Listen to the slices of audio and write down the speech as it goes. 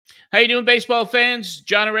How you doing, baseball fans?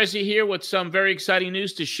 John Arezzi here with some very exciting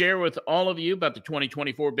news to share with all of you about the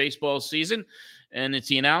 2024 baseball season. And it's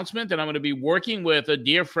the announcement that I'm going to be working with a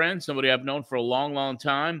dear friend, somebody I've known for a long, long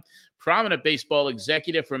time, prominent baseball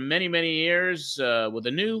executive for many, many years, with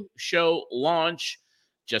a new show launch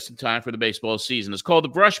just in time for the baseball season. It's called The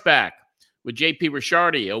Brushback with JP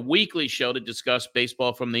Ricciardi, a weekly show to discuss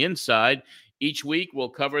baseball from the inside. Each week, we'll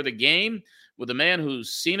cover the game with a man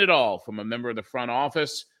who's seen it all, from a member of the front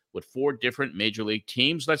office with 4 different major league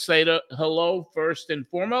teams. Let's say hello first and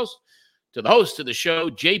foremost to the host of the show,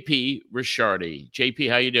 JP Ricciardi. JP,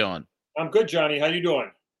 how you doing? I'm good, Johnny. How you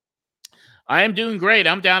doing? I am doing great.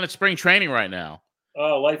 I'm down at spring training right now.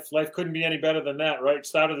 Oh, life couldn't be any better than that, right?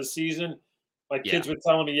 Start of the season. My kids were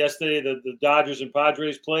telling me yesterday that the Dodgers and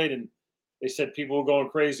Padres played, and they said people were going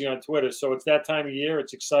crazy on Twitter. So it's that time of year.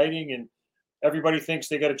 It's exciting, and everybody thinks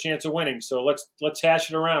they got a chance of winning. So let's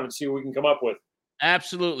hash it around and see what we can come up with.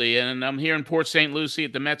 Absolutely. And I'm here in Port St. Lucie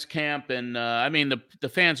at the Mets camp. And I mean, the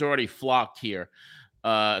fans are already flocked here.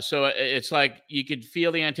 So it's like you could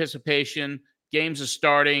feel the anticipation. Games are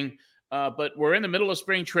starting, but we're in the middle of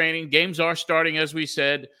spring training. Games are starting, as we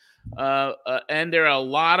said. And there are a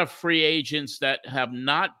lot of free agents that have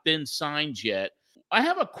not been signed yet. I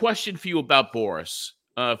have a question for you about Boras.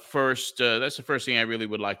 First, that's the first thing I really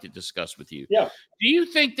would like to discuss with you. Yeah. Do you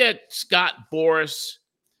think that Scott Boras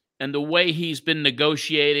and the way he's been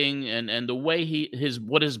negotiating and the way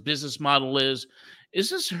what his business model is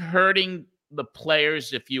this hurting the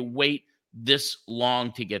players if you wait this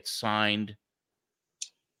long to get signed?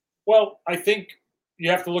 Well, I think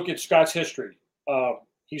you have to look at Scott's history.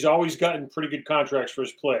 He's always gotten pretty good contracts for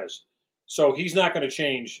his players, so he's not going to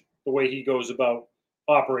change the way he goes about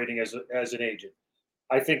operating as an agent.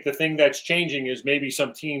 I think the thing that's changing is maybe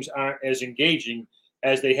some teams aren't as engaging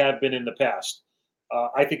as they have been in the past.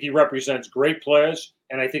 I think he represents great players,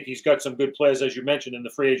 and I think he's got some good players, as you mentioned, in the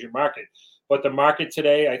free agent market. But the market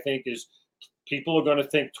today, I think, is people are going to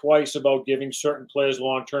think twice about giving certain players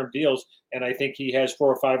long-term deals, and I think he has 4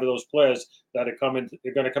 or 5 of those players that are going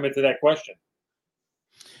to come into that question.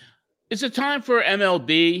 Is it time for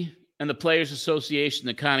MLB and the Players Association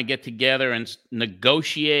to kind of get together and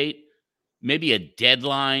negotiate maybe a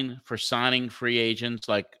deadline for signing free agents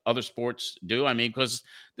like other sports do? I mean, because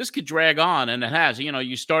this could drag on, and it has. You know,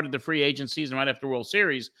 you started the free agent season right after World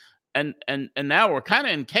Series, and now we're kind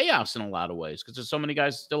of in chaos in a lot of ways because there's so many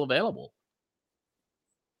guys still available.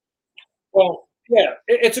 Well, yeah,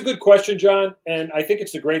 it's a good question, John, and I think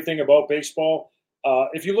it's the great thing about baseball.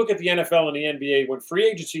 If you look at the NFL and the NBA, when free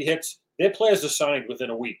agency hits, their players are signed within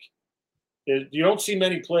a week. You don't see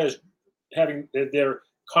many players having their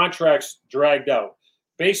contracts dragged out.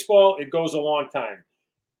 Baseball, it goes a long time.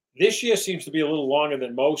 This year seems to be a little longer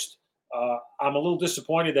than most. I'm a little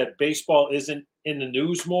disappointed that baseball isn't in the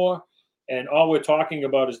news more, and all we're talking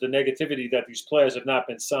about is the negativity that these players have not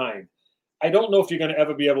been signed. I don't know if you're going to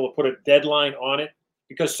ever be able to put a deadline on it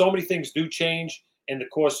because so many things do change in the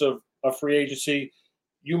course of free agency.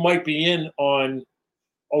 You might be in on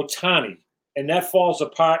Ohtani, and that falls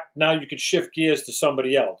apart. Now you could shift gears to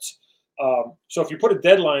somebody else. So if you put a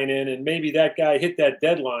deadline in and maybe that guy hit that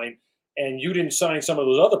deadline and you didn't sign some of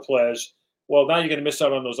those other players, well, now you're going to miss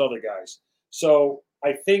out on those other guys. So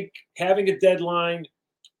I think having a deadline,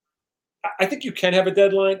 I think you can have a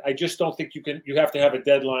deadline. I just don't think you can. You have to have a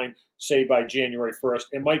deadline, say by January 1st.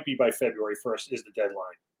 It might be by February 1st is the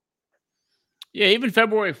deadline. Yeah, even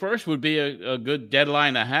February 1st would be a good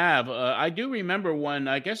deadline to have. I do remember when,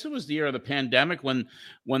 I guess it was the year of the pandemic, when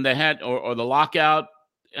they had, or the lockout,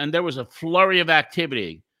 and there was a flurry of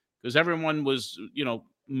activity because everyone was,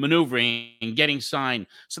 maneuvering and getting signed.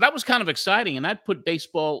 So that was kind of exciting, and that put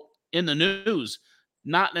baseball in the news,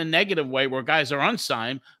 not in a negative way where guys are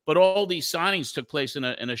unsigned, but all these signings took place in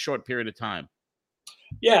a short period of time.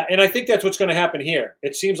 Yeah, and I think that's what's going to happen here.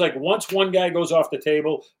 It seems like once one guy goes off the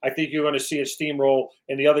table, I think you're going to see a steamroll,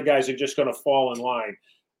 and the other guys are just going to fall in line.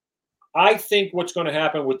 I think what's going to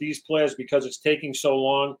happen with these players, because it's taking so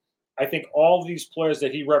long, I think all these players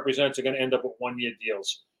that he represents are going to end up with 1-year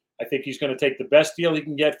deals. I think he's going to take the best deal he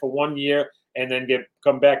can get for 1 year and then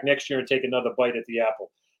come back next year and take another bite at the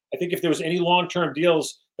apple. I think if there was any long-term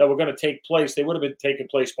deals that were going to take place, they would have been taking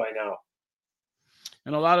place by now.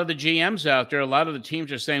 And a lot of the GMs out there, a lot of the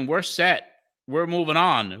teams are saying, we're set. We're moving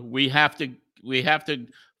on. We have to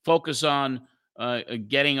focus on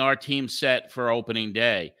getting our team set for opening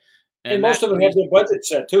day. And most of them have their budget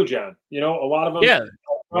set too, John. A lot of them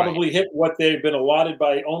probably hit what they've been allotted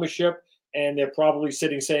by ownership, and they're probably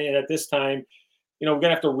saying at this time, we're going to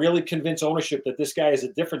have to really convince ownership that this guy is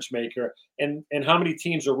a difference maker. And how many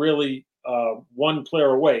teams are really one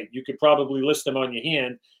player away? You could probably list them on your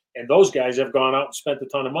hand. And those guys have gone out and spent a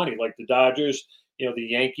ton of money, like the Dodgers, the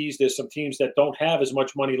Yankees. There's some teams that don't have as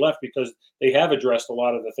much money left because they have addressed a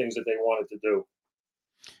lot of the things that they wanted to do.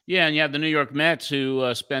 Yeah, and you have the New York Mets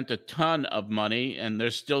who spent a ton of money, and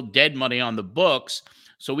there's still dead money on the books.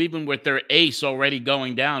 So even with their ace already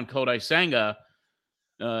going down, Kodai Senga,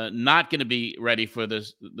 not going to be ready for the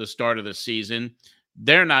start of the season,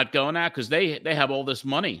 they're not going out because they have all this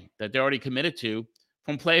money that they're already committed to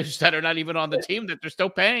from players that are not even on the team that they're still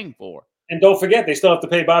paying for. And don't forget, they still have to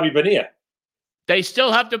pay Bobby Bonilla. They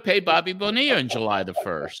still have to pay Bobby Bonilla on July the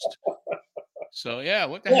 1st. So, yeah,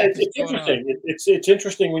 what the Yeah, heck it's, is it's going on? interesting. It's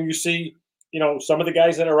interesting when you see, some of the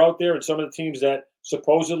guys that are out there and some of the teams that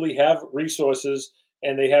supposedly have resources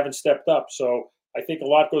and they haven't stepped up. So I think a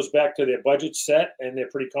lot goes back to their budget set and they're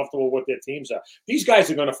pretty comfortable with their teams are. These guys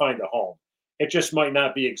are going to find a home. It just might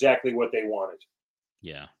not be exactly what they wanted.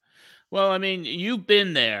 Yeah. Well, I mean, you've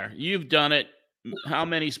been there. You've done it. How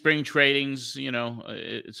many spring tradings?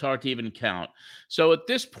 It's hard to even count. So at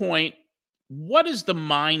this point, what is the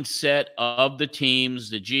mindset of the teams,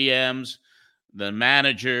 the GMs, the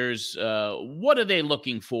managers? What are they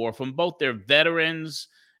looking for from both their veterans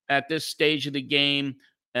at this stage of the game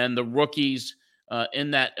and the rookies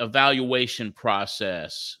in that evaluation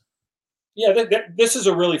process? Yeah, this is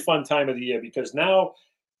a really fun time of the year because now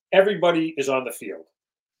everybody is on the field.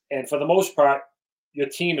 And for the most part, your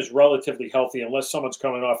team is relatively healthy unless someone's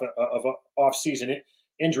coming off of an off-season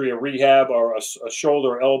injury, or rehab, or a shoulder,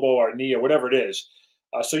 or elbow, or knee, or whatever it is.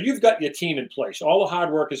 So you've got your team in place. All the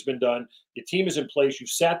hard work has been done. Your team is in place. You've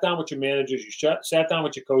sat down with your managers. You sat down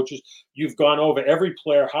with your coaches. You've gone over every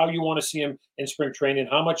player, how you want to see them in spring training,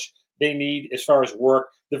 how much they need as far as work.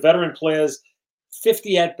 The veteran players,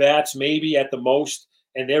 50 at bats, maybe at the most,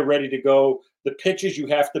 and they're ready to go. The pitches you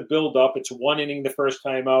have to build up. It's 1 inning the first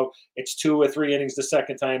time out. It's 2 or 3 innings the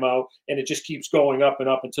second time out, and it just keeps going up and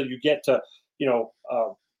up until you get to,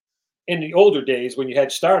 in the older days when you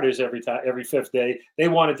had starters every fifth day, they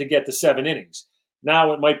wanted to get to 7 innings.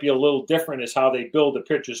 Now it might be a little different as how they build the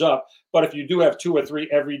pitchers up. But if you do have 2 or 3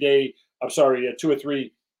 every day, 2 or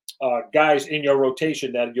 3 guys in your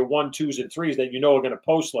rotation that your 1, 2s, and 3s that are going to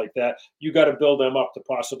post like that, you got to build them up to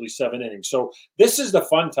possibly 7 innings. So this is the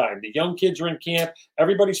fun time. The young kids are in camp.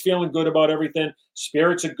 Everybody's feeling good about everything.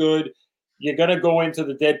 Spirits are good. You're going to go into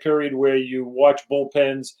the dead period where you watch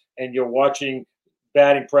bullpens and you're watching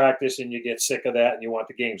batting practice and you get sick of that and you want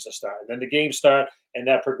the games to start. And then the games start and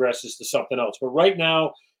that progresses to something else. But right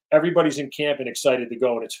now, everybody's in camp and excited to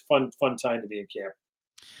go, and it's fun time to be in camp.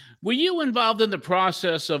 Were you involved in the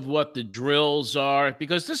process of what the drills are?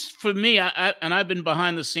 Because this, for me, I've been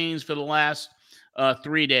behind the scenes for the last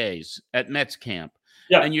 3 days at Mets camp.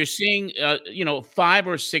 Yeah. And you're seeing, 5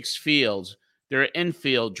 or 6 fields. There are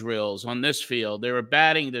infield drills on this field. There's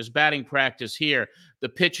batting practice here. The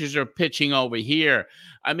pitchers are pitching over here.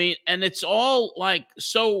 I mean, and it's all like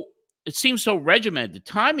it seems so regimented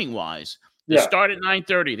timing-wise. They start at 9:30.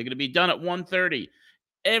 They're going to be done at 1:30.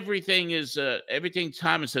 Everything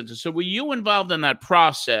time and sensitive. So were you involved in that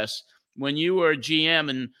process when you were a GM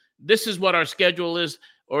and this is what our schedule is,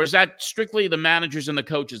 or is that strictly the managers and the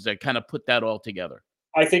coaches that kind of put that all together?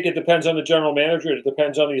 I think it depends on the general manager. It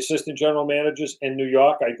depends on the assistant general managers. In New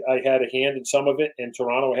York, I had a hand in some of it. In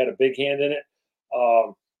Toronto, I had a big hand in it.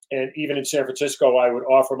 And even in San Francisco, I would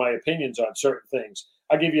offer my opinions on certain things.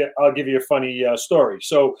 I'll give you a funny story.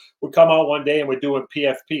 So we come out one day and we're doing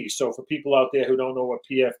PFP. So for people out there who don't know what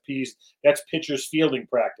PFPs, that's pitchers fielding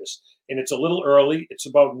practice, and it's a little early. It's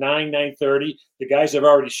about 9:30. The guys have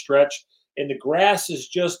already stretched, and the grass is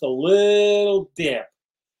just a little damp.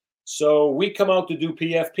 So we come out to do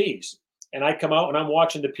PFPs, and I come out and I'm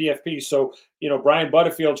watching the PFP. So Brian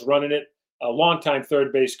Butterfield's running it, a longtime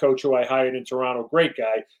third base coach who I hired in Toronto, great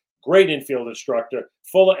guy. Great infield instructor,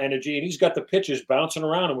 full of energy, and he's got the pitchers bouncing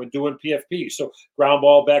around, and we're doing PFP. So ground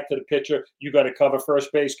ball back to the pitcher. You got to cover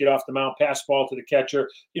first base, get off the mound, pass ball to the catcher.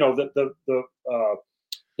 The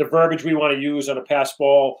verbiage we want to use on a pass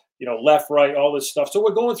ball. Left, right, all this stuff. So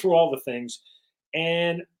we're going through all the things,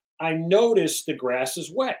 and I noticed the grass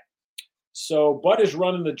is wet. So Butter's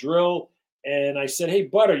running the drill, and I said, "Hey,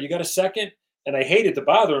 Butter, you got a second?" And I hated to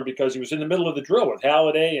bother him because he was in the middle of the drill with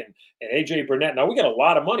Halladay and AJ Burnett. Now we got a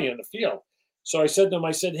lot of money on the field. So I said to him,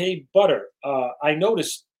 "Hey, Butter, I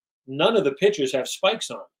noticed none of the pitchers have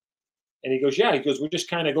spikes on." And he goes, "Yeah." He goes, "We're just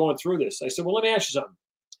kind of going through this." I said, "Well, let me ask you something."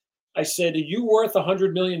 I said, "Are you worth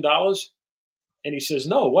 $100 million?" And he says,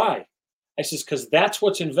 "No, why?" I says, "Because that's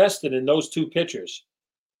what's invested in those 2 pitchers.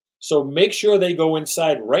 So make sure they go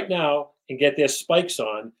inside right now and get their spikes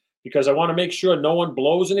on, because I want to make sure no one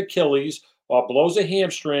blows an Achilles or blows a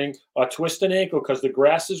hamstring or twists an ankle because the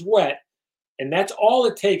grass is wet. And that's all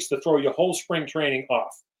it takes to throw your whole spring training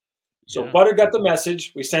off. So Yeah. Butter got the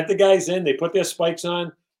message. We sent the guys in, they put their spikes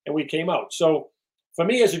on, and we came out. So for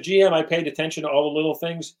me as a GM, I paid attention to all the little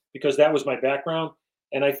things because that was my background.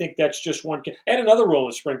 And I think that's just one. And another role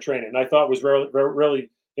in spring training, and I thought was really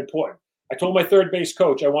important. I told my third base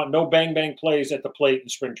coach, I want no bang bang plays at the plate in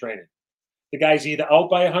spring training. The guy's either out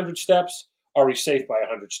by 100 steps or he's safe by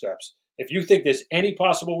 100 steps. If you think there's any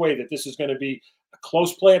possible way that this is going to be a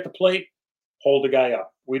close play at the plate, hold the guy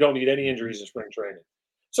up. We don't need any injuries in spring training.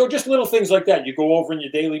 So just little things like that you go over in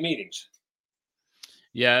your daily meetings.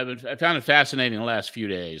 Yeah, I found it fascinating the last few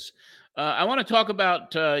days. I want to talk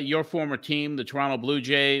about your former team, the Toronto Blue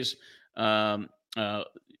Jays. Um,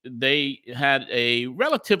 they had a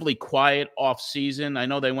relatively quiet offseason. I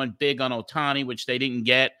know they went big on Ohtani, which they didn't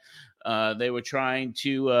get. They were trying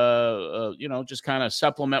to, just kind of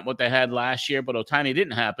supplement what they had last year, but Ohtani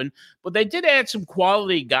didn't happen. But they did add some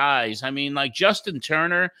quality guys. I mean, like Justin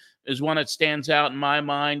Turner is one that stands out in my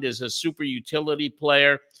mind as a super utility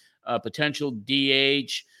player, potential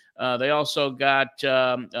DH. They also got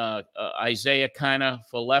Isaiah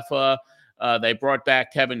Falefa. They brought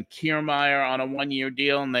back Kevin Kiermaier on a one-year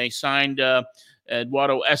deal, and they signed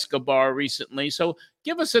Eduardo Escobar recently. So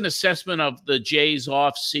give us an assessment of the Jays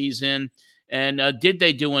off season, and did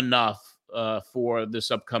they do enough for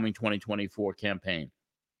this upcoming 2024 campaign?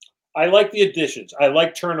 I like the additions. I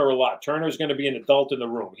like Turner a lot. Turner is going to be an adult in the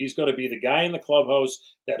room. He's going to be the guy in the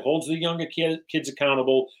clubhouse that holds the younger kids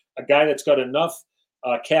accountable, a guy that's got enough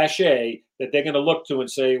cachet that they're going to look to and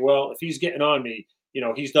say, well, if he's getting on me,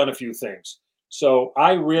 he's done a few things. So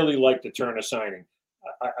I really like the Turner signing.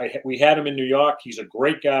 We had him in New York. He's a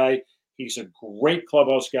great guy. He's a great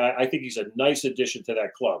clubhouse guy. I think he's a nice addition to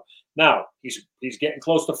that club. Now, he's getting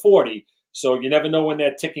close to 40, so you never know when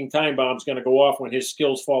that ticking time bomb is going to go off when his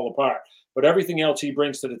skills fall apart. But everything else he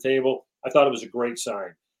brings to the table, I thought it was a great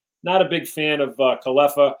sign. Not a big fan of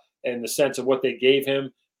Kalefa in the sense of what they gave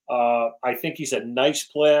him. I think he's a nice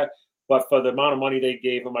player, but for the amount of money they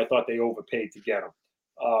gave him, I thought they overpaid to get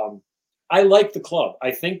him. I like the club.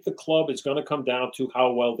 I think the club is going to come down to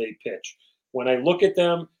how well they pitch. When I look at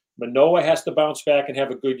them, Manoah has to bounce back and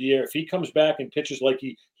have a good year. If he comes back and pitches like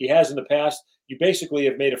he has in the past, you basically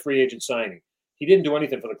have made a free agent signing. He didn't do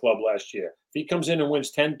anything for the club last year. If he comes in and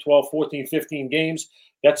wins 10, 12, 14, 15 games,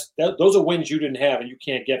 those are wins you didn't have and you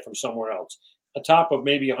can't get from somewhere else. On top of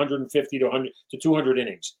maybe 150 to 100 to 200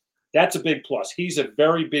 innings. That's a big plus. He's a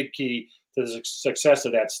very big key to the success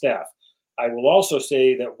of that staff. I will also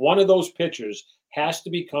say that one of those pitchers has to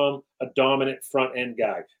become a dominant front end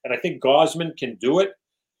guy. And I think Gausman can do it.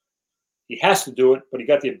 He has to do it, but he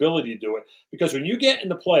got the ability to do it. Because when you get in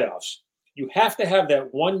the playoffs, you have to have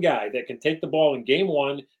that one guy that can take the ball in game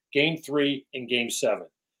 1, game 3, and game 7.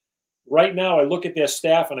 Right now, I look at their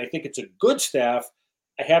staff, and I think it's a good staff.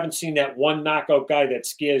 I haven't seen that one knockout guy that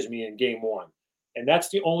scares me in game 1. And that's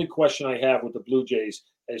the only question I have with the Blue Jays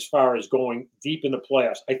as far as going deep in the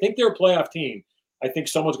playoffs. I think they're a playoff team. I think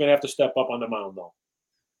someone's going to have to step up on the mound, though.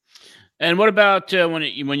 And what about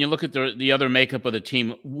when you look at the other makeup of the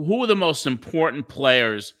team? Who are the most important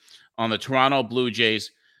players on the Toronto Blue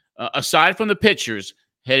Jays, aside from the pitchers,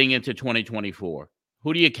 heading into 2024?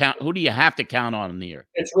 Who do you count? Who do you have to count on in the year?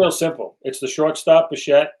 It's real simple. It's the shortstop,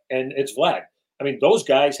 Bichette, and it's Vlad. I mean, those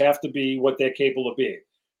guys have to be what they're capable of being.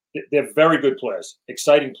 They're very good players,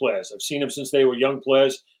 exciting players. I've seen them since they were young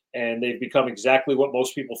players, and they've become exactly what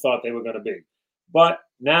most people thought they were going to be. But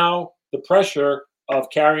now the pressure of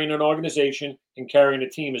carrying an organization and carrying a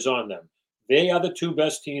team is on them. They are the two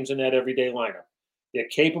best teams in that everyday lineup. They're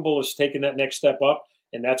capable of taking that next step up,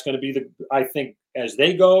 and that's going to be I think, as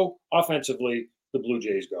they go offensively, the Blue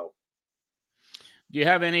Jays go. Do you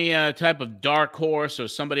have any type of dark horse or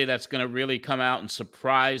somebody that's going to really come out and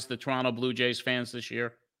surprise the Toronto Blue Jays fans this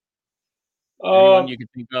year? Anyone you can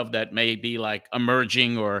think of that may be like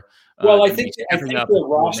emerging or well, I gonna be think stepping up their to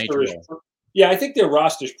a major roster is role? yeah, I think their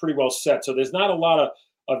roster is pretty well set. So there's not a lot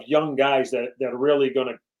of young guys that are really going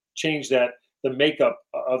to change the makeup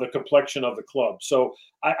of the complexion of the club. So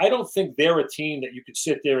I don't think they're a team that you could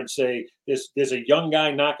sit there and say there's a young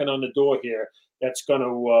guy knocking on the door here that's going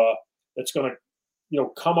to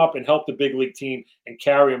come up and help the big league team and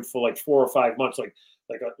carry them for like 4 or 5 months,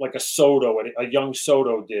 like a Soto, a young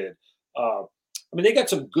Soto did. I mean, they got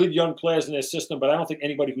some good young players in their system, but I don't think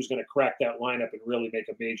anybody who's going to crack that lineup and really make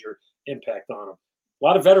a major impact on them. A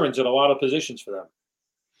lot of veterans at a lot of positions for them.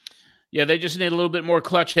 Yeah, they just need a little bit more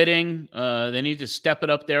clutch hitting. They need to step it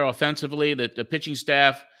up there offensively. The pitching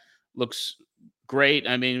staff looks great.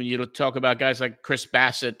 I mean, you talk about guys like Chris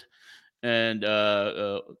Bassett and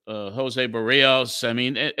Jose Barrios. I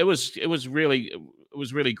mean, it was really it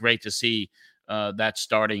was really great to see that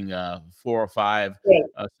starting 4 or 5. Well,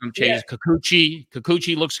 Some yeah. changes.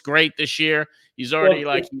 Kikuchi looks great this year. He's Well, already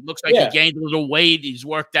he looks like he gained a little weight. He's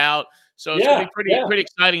worked out. So it's going to be pretty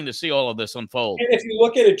exciting to see all of this unfold. And if you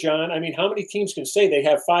look at it, John, I mean, how many teams can say they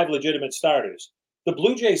have 5 legitimate starters? The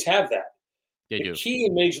Blue Jays have that. The key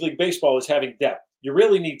in Major League Baseball is having depth. You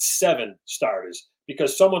really need 7 starters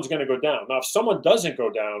because someone's going to go down. Now, if someone doesn't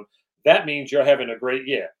go down, that means you're having a great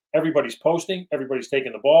year. Everybody's posting, everybody's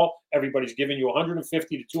taking the ball, everybody's giving you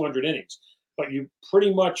 150 to 200 innings. But you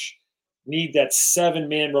pretty much need that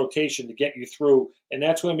 7-man rotation to get you through. And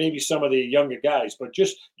that's where maybe some of the younger guys, but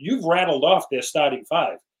just you've rattled off their starting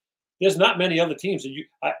 5. There's not many other teams that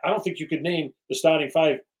I don't think you could name the starting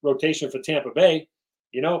 5 rotation for Tampa Bay.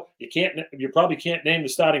 You probably can't name the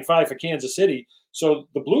starting 5 for Kansas City. So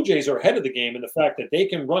the Blue Jays are ahead of the game in the fact that they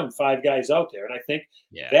can run 5 guys out there. And I think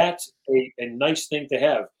that's a nice thing to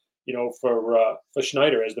have, for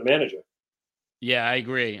Schneider as the manager. Yeah, I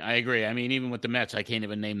agree. I mean, even with the Mets, I can't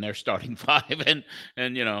even name their starting 5. And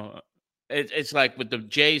it's like with the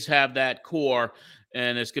Jays have that core,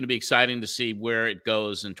 and it's going to be exciting to see where it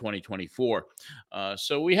goes in 2024.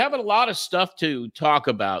 So we have a lot of stuff to talk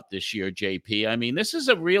about this year, JP. I mean, this is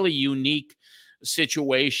a really unique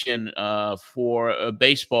situation for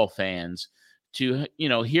baseball fans to,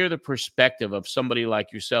 hear the perspective of somebody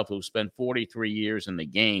like yourself who spent 43 years in the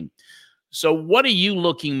game. So what are you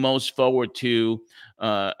looking most forward to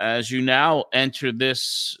as you now enter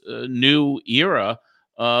this new era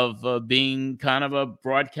of being kind of a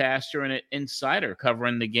broadcaster and an insider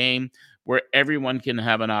covering the game where everyone can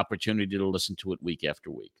have an opportunity to listen to it week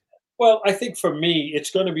after week? Well, I think for me,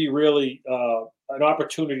 it's going to be really an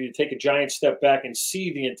opportunity to take a giant step back and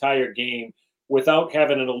see the entire game without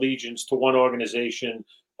having an allegiance to one organization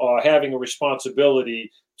or having a responsibility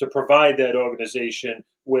to provide that organization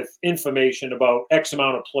with information about X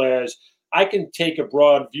amount of players. I can take a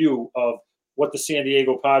broad view of what the San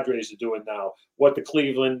Diego Padres are doing now, what the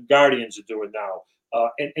Cleveland Guardians are doing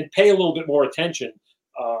now, and pay a little bit more attention.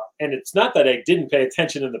 And it's not that I didn't pay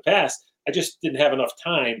attention in the past. I just didn't have enough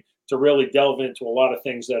time to really delve into a lot of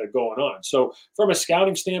things that are going on. So from a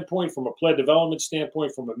scouting standpoint, from a player development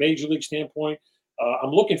standpoint, from a major league standpoint,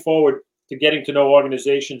 I'm looking forward to getting to know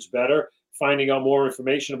organizations better, finding out more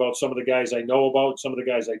information about some of the guys I know about, some of the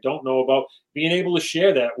guys I don't know about, being able to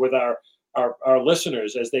share that with our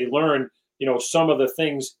listeners as they learn, some of the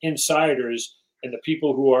things insiders and the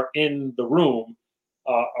people who are in the room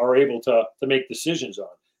are able to make decisions on.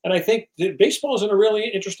 And I think baseball is in a really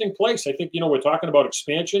interesting place. I think, we're talking about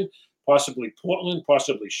expansion, possibly Portland,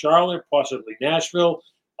 possibly Charlotte, possibly Nashville.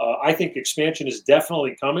 I think expansion is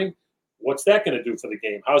definitely coming. What's that going to do for the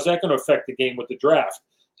game? How's that going to affect the game with the draft?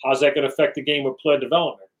 How's that going to affect the game with player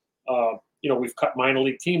development? We've cut minor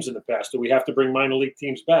league teams in the past. Do we have to bring minor league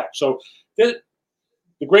teams back? So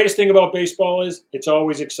the greatest thing about baseball is it's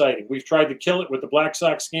always exciting. We've tried to kill it with the Black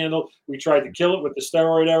Sox scandal. We tried to kill it with the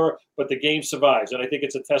steroid era, but the game survives. And I think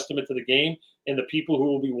it's a testament to the game, and the people who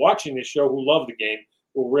will be watching this show who love the game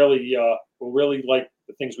will really like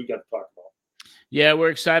the things we got to talk about. Yeah, we're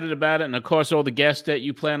excited about it. And, of course, all the guests that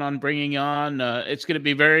you plan on bringing on, it's going to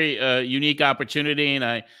be a very unique opportunity. And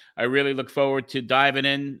I really look forward to diving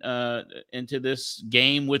into this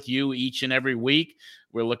game with you each and every week.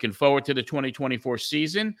 We're looking forward to the 2024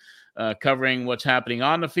 season, covering what's happening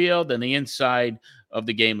on the field and the inside of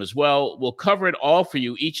the game as well. We'll cover it all for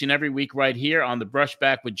you each and every week right here on the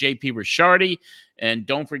Brushback with JP Ricciardi. And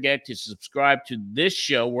don't forget to subscribe to this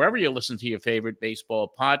show wherever you listen to your favorite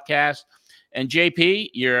baseball podcast. And JP,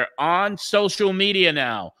 you're on social media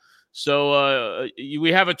now. So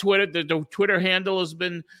we have a Twitter. The Twitter handle has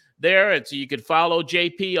been there. You could follow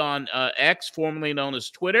JP on X, formerly known as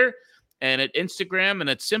Twitter, and at Instagram, and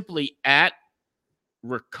it's simply at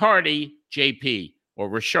Ricciardi JP or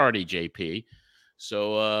Ricciardi JP.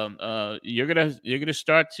 So you're gonna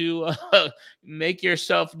start to make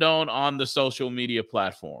yourself known on the social media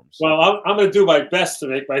platforms. Well, I'm gonna do my best to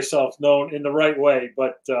make myself known in the right way,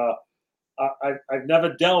 but I've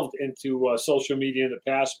never delved into social media in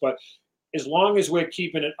the past. But as long as we're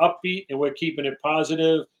keeping it upbeat and we're keeping it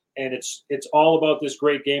positive, and it's all about this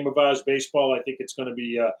great game of ours, baseball, I think it's going to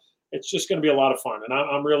be it's just going to be a lot of fun. And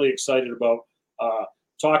I'm really excited about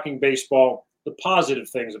talking baseball, the positive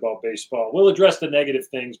things about baseball. We'll address the negative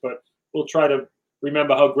things, but we'll try to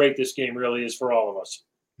remember how great this game really is for all of us.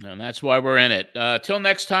 And that's why we're in it. Till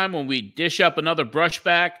next time when we dish up another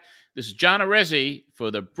Brushback, this is John Arezzi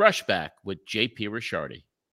for the Brushback with JP Ricciardi.